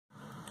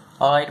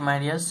Alright my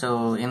dear,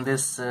 so in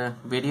this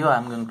video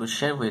I'm going to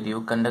share with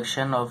you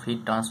conduction of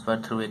heat transfer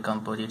through a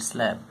composite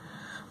slab.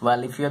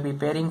 Well, if you are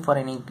preparing for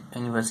any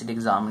university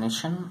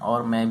examination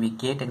or maybe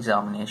GATE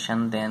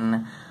examination,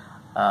 then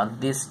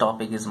this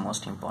topic is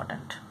most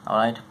important.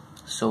 Alright,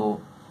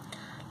 so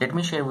let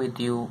me share with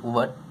you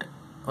what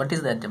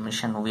is the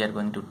assumption we are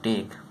going to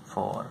take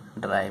for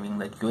deriving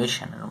the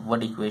equation and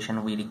what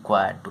equation we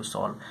require to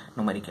solve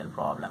numerical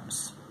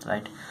problems.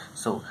 Right,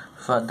 so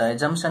for the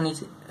assumption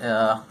is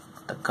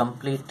the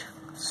complete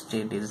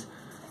state is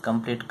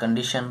complete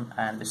condition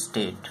and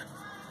state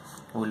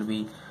will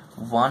be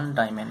one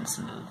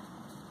dimensional.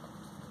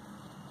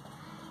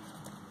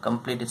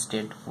 Complete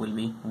state will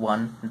be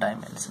one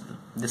dimensional.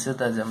 This is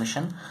the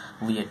assumption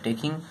we are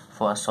taking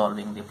for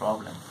solving the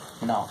problem.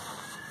 Now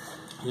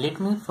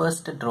let me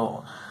first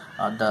draw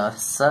the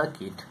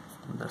circuit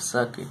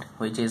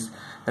which is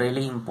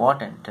really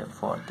important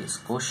for this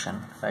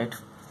question. Right,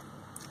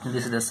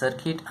 this is the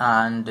circuit,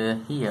 and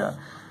here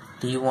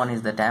T1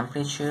 is the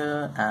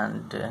temperature,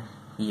 and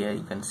here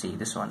you can see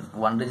this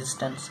one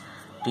resistance,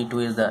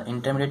 T2 is the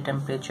intermediate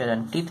temperature,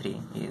 and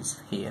T3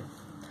 is here.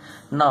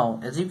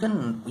 Now as you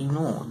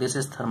know, this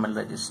is thermal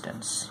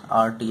resistance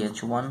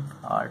RTH1,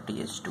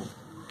 RTH2.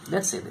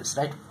 Let's say this,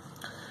 right?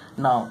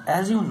 Now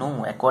as you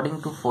know,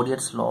 according to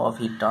Fourier's law of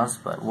heat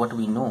transfer, what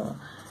we know,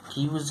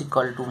 Q is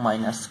equal to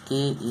minus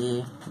Ka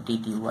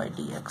dt by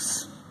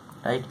dx.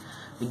 Right,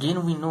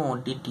 again we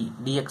know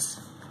dx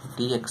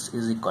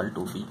is equal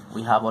to b.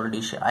 I have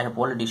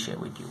already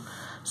shared with you.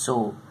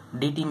 So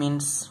dt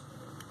means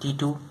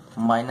T2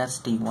 minus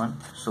T1.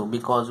 So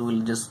because we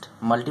will just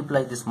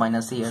multiply this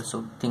minus here,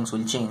 so things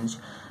will change.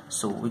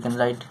 So we can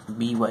write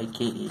b by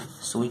Ka.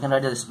 So we can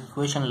write this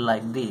equation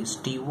like this: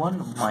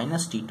 T1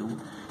 minus T2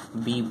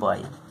 b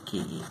by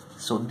Ka.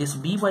 So this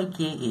b by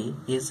Ka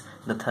is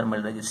the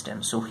thermal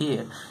resistance. So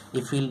here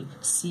if we'll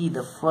see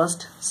the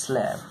first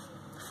slab,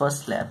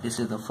 this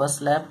is the first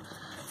slab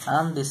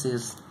and this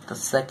is the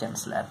second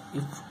slab.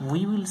 If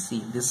we will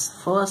see this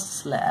first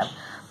slab,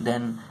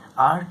 then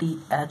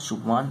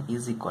RTH1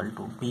 is equal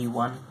to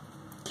B1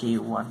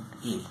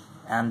 K1A,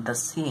 and the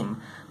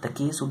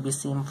case would be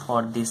same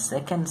for the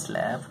second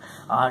slab.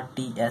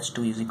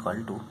 RTH2 is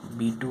equal to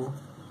B2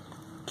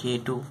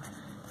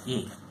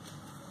 K2A.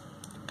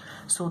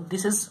 So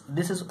this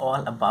is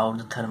all about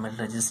the thermal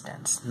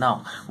resistance.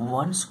 Now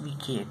once we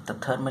get the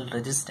thermal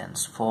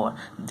resistance for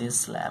this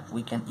slab,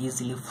 we can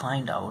easily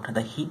find out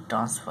the heat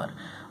transfer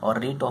or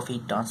rate of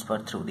heat transfer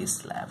through this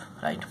slab.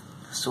 Right,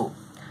 so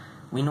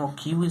we know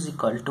Q is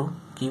equal to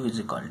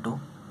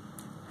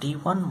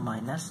T1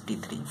 minus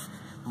T3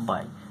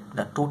 by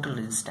the total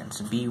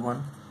resistance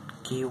B1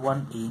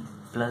 K1A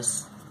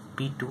plus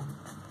B2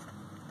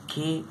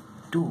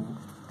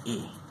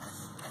 K2A.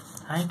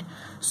 Right,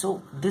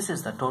 so this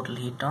is the total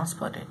heat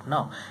transfer rate.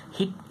 Now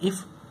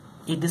if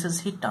this is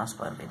heat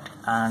transfer rate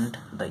and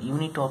the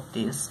unit of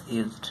this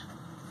is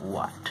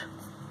watt.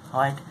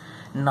 Right,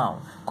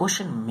 now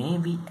question may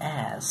be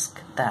asked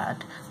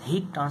that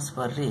heat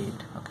transfer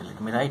rate, okay, let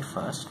me write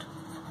first,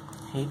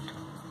 heat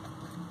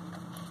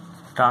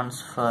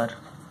transfer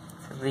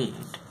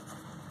rate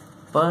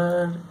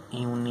per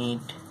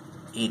unit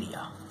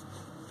area,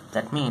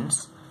 that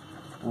means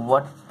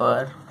watt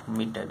per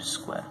meter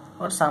square,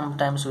 or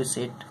sometimes we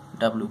say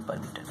W per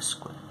meter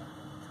square.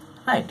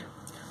 Right,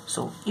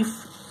 so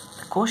if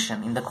the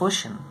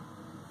question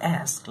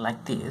asks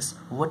like this,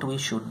 what we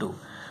should do,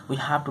 we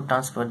have to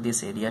transfer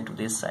this area to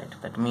this side.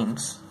 That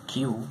means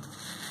Q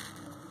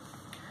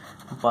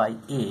by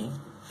A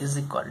is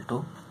equal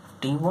to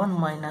T1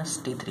 minus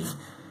T3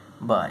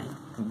 by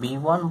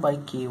B1 by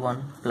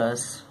K1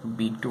 plus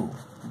B2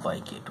 by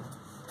K2.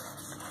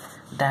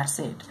 That's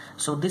it.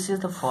 So this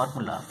is the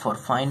formula for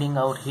finding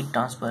out heat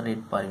transfer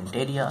rate per unit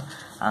area,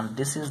 and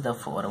this is the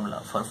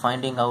formula for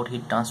finding out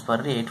heat transfer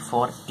rate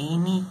for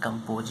any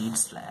composite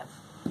slab.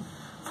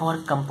 For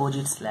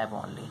composite slab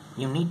only,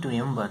 you need to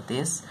remember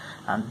this,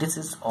 and this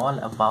is all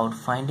about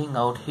finding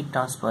out heat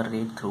transfer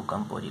rate through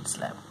composite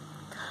slab.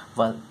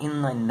 Well,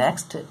 in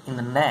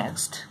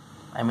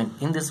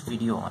this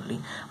video only,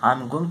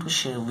 I'm going to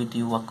share with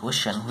you a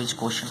question which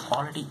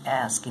already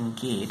asked in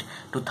GATE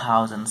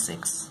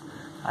 2006.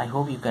 I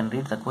hope you can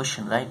read the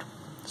question, right?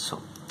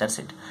 So that's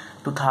it,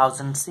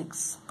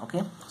 2006.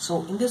 Okay,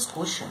 so in this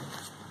question,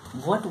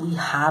 what we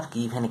have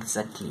given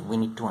exactly, we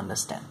need to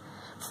understand.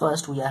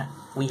 First, we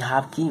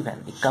have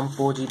given a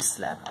composite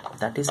slab.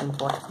 That is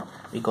important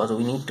because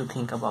we need to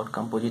think about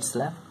composite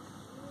slab.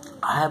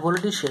 I have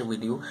already shared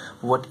with you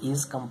what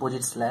is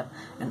composite slab,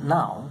 and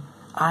now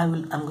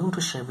I'm going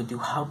to share with you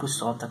how to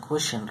solve the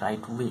question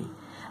right way.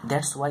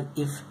 That's why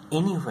if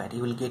anywhere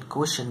you will get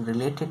question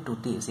related to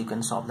this, you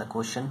can solve the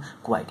question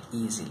quite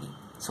easily.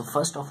 So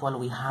first of all,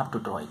 we have to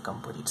draw a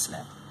composite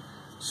slab.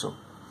 So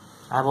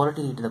I've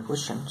already read the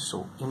question,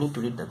 so you need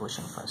to read the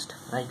question first,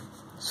 right?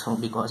 So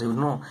because you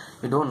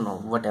don't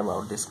know what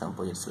about this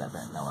composite slab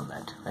and all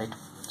that, right?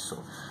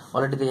 So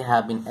already they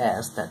have been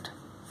asked that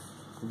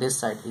this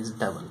side is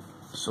double,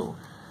 so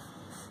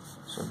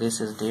this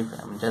is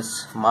different. I'm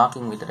just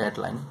marking with red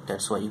line,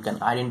 that's why you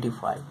can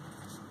identify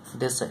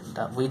this side,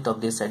 the width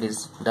of this side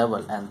is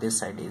double and this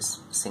side is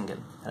single,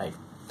 right?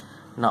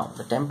 Now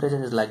the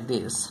temperature is like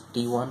this,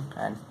 T1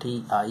 and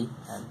Ti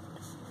and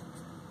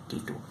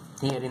T2.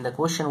 Here in the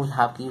question we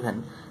have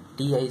given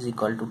Ti is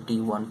equal to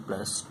T1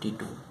 plus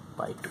T2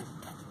 by 2.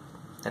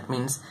 That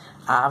means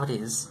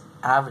average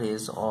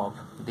of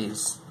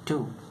these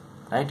two,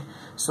 right?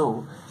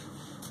 So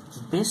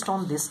based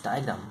on this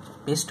diagram,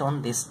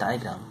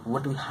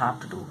 what we have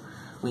to do,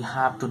 we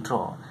have to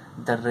draw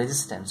the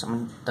resistance,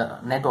 the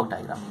network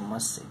diagram, you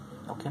must say.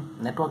 Okay,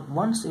 network.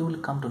 Once you will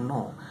come to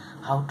know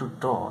how to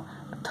draw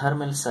a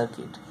thermal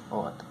circuit,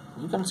 or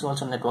you can see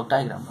also network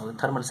diagram or the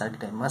thermal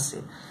circuit, I must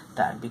say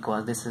that,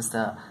 because this is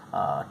the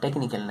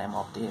technical name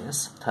of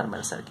this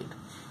thermal circuit.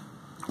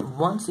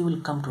 Once you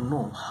will come to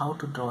know how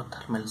to draw a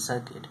thermal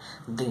circuit,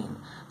 then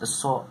the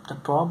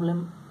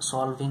problem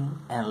solving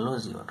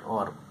analogy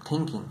or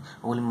thinking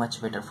will be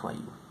much better for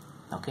you.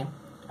 Okay,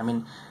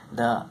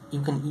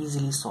 you can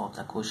easily solve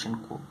the question.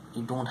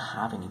 You don't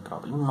have any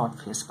problem, you will not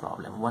face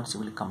problem once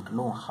you will come to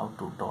know how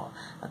to draw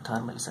a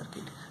thermal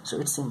circuit. So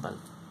it's simple.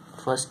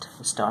 First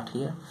start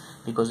here,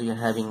 because we are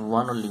having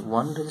only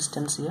one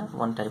resistance here,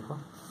 one type of,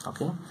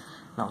 okay.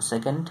 Now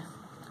second,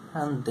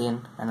 and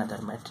then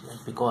another material,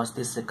 because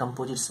this is a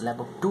composite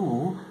slab of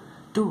two,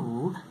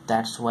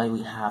 that's why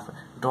we have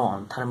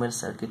drawn thermal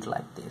circuit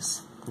like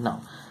this.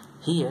 Now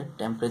here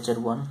temperature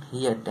 1,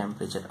 here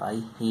temperature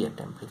I, here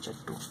temperature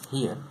 2,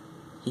 here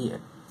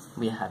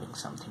we are having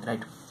something,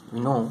 right? We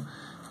know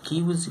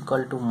Q is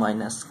equal to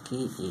minus Ka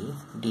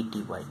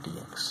dt by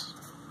dx,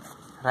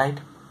 right?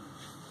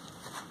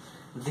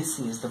 This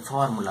is the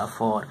formula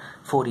for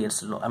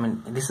Fourier's law.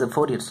 This is the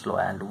Fourier's law,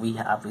 and we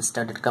have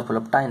studied a couple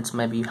of times.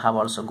 Maybe you have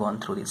also gone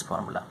through this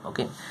formula,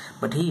 okay?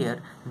 But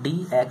here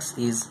dx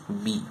is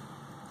B,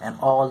 and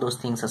all those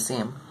things are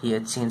same. Here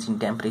change in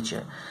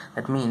temperature.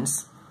 That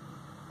means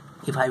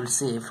if I will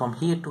say from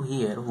here to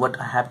here, what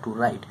I have to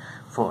write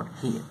for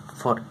here,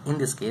 for in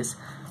this case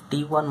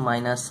T1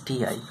 minus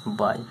Ti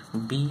by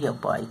B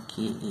by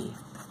Ka.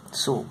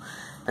 So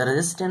the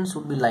resistance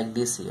would be like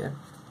this here,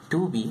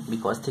 2B,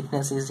 because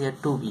thickness is here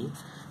 2B,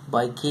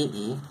 by Ka.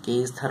 K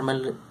is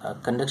thermal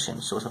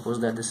conduction, so suppose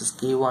that this is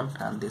K1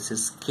 and this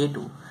is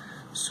K2,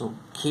 so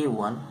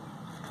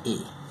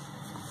K1A,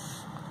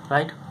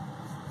 right?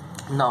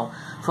 Now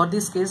for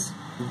this case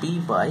B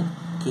by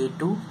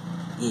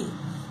K2A,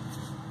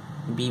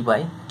 B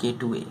by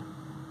K2A.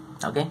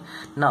 Okay,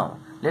 now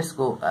let's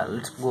go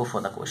for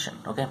the question.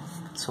 Okay,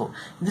 so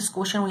in this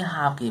question we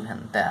have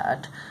given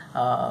that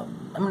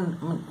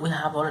we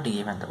have already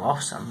given the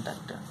option that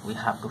we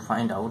have to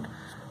find out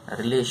a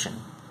relation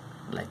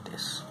like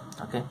this.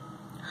 Okay,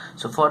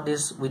 so for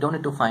this we don't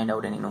need to find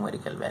out any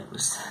numerical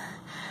values.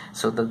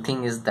 So the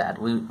thing is that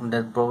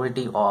the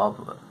probability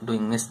of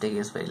doing mistake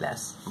is very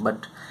less.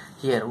 But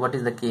here what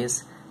is the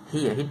case?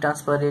 Here heat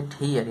transfer rate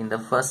here in the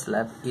first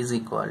slab is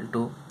equal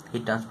to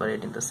heat transfer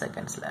rate in the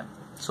second slab.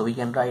 So we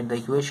can write the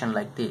equation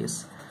like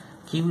this: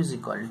 Q is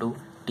equal to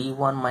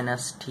T1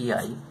 minus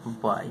Ti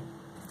by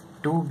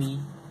 2B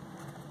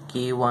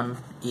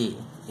K1A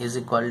is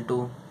equal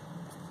to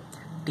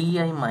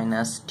Ti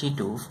minus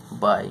T2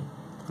 by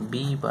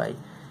B by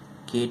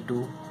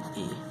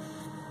K2A.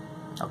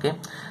 Okay,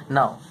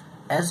 now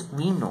as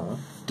we know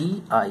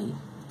Ti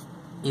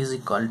is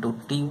equal to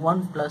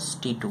T1 plus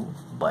T2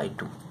 by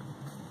 2,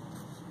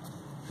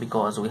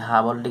 because we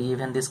have already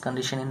given this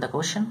condition in the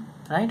question,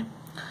 right?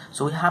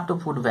 So we have to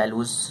put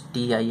values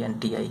Ti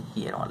and Ti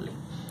here only.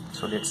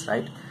 So let's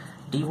write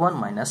T1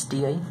 minus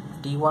Ti,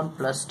 T1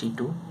 plus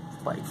T2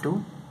 by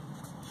 2,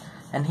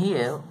 and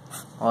here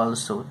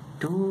also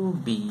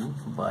 2B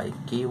by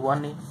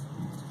K1A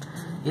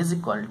is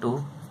equal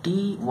to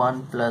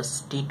T1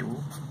 plus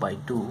T2 by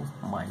 2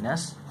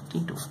 minus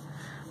T2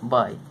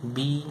 by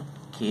B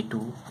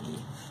K2A.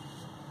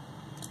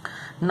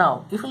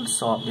 Now if we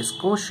solve this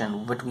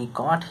question, what we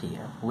got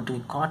here,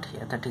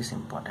 that is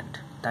important,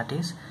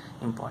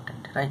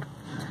 right?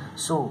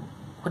 So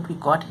what we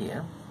got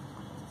here,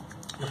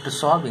 after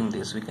solving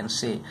this, we can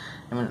say,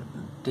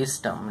 this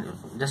term,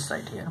 just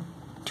write here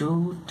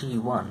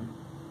 2T1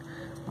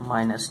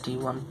 minus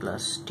T1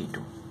 plus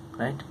T2,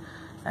 right?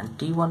 And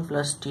T1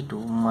 plus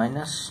T2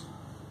 minus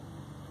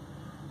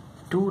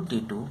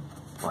 2T2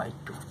 by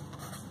 2,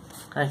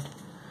 right?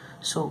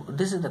 So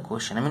this is the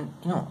question.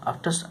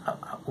 After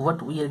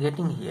what we are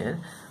getting here,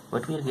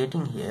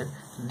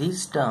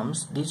 these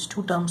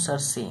two terms are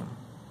same.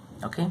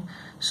 Okay,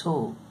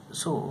 so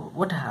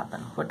what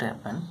happened?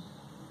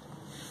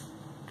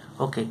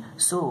 Okay,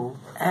 so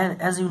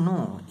as you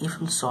know, if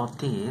we solve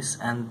this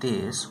and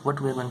this,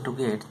 what we are going to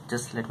get,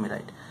 just let me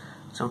write.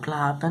 So it will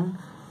happen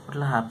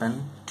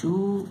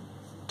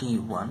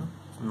 2T1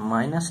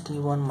 minus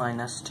T1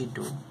 minus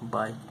T2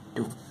 by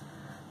 2.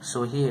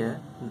 So here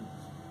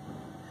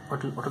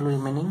what will be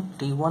remaining?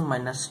 T1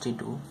 minus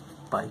T2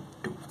 by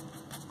 2.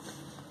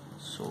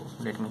 So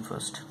let me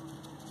first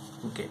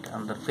get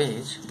on the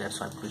page, that's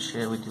why I will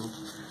share with you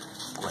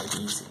quite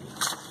easily.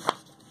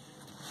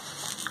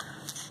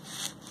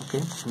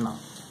 Okay, now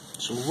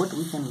so what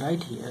we can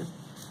write here,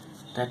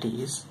 that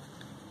is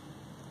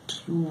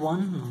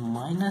T1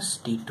 minus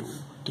T2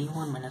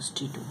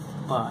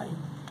 by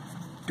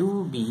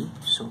 2b,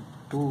 so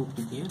 2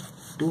 be there,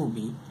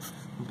 2b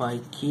by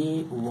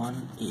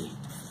K1A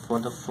for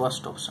the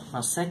first option.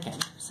 Now second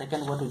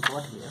what we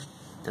got here,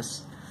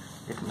 just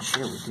let me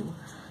share with you.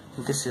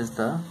 This is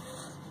the,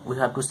 we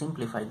have to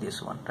simplify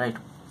this one, right?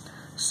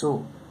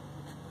 So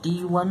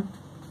T1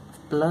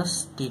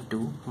 plus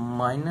T2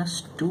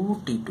 minus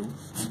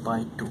 2T2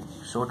 by 2.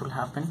 So what will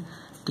happen?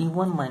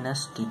 T1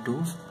 minus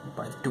T2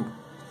 by 2.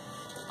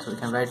 So we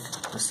can write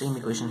the same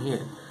equation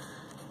here.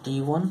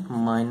 T1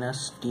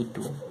 minus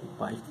T2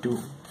 by 2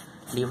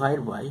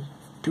 divided by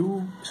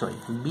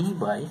B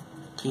by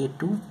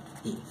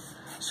K2A.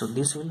 So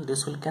this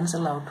will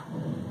cancel out.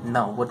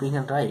 Now what we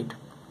can write?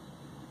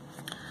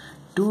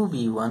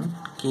 2B1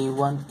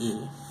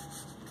 K1A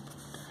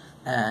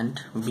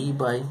and B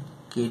by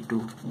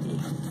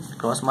K2A.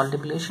 Cross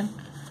multiplication.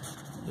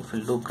 If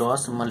we do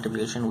cross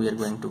multiplication, we are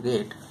going to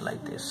get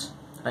like this,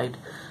 right?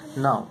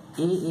 Now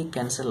A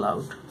cancel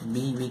out,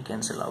 B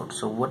cancel out.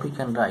 So what we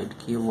can write?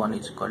 K1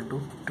 is equal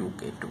to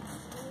 2K2.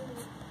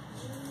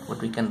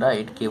 What we can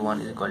write?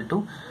 K1 is equal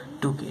to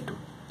 2K2.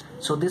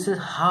 So this is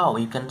how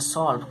you can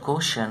solve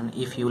question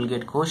if you will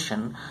get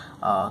question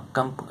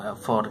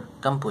for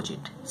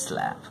composite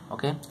slab.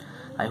 Okay,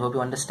 I hope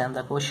you understand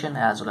the question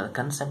as well as the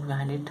concept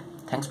behind it.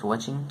 Thanks for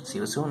watching. See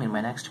you soon in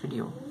my next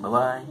video. Bye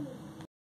bye.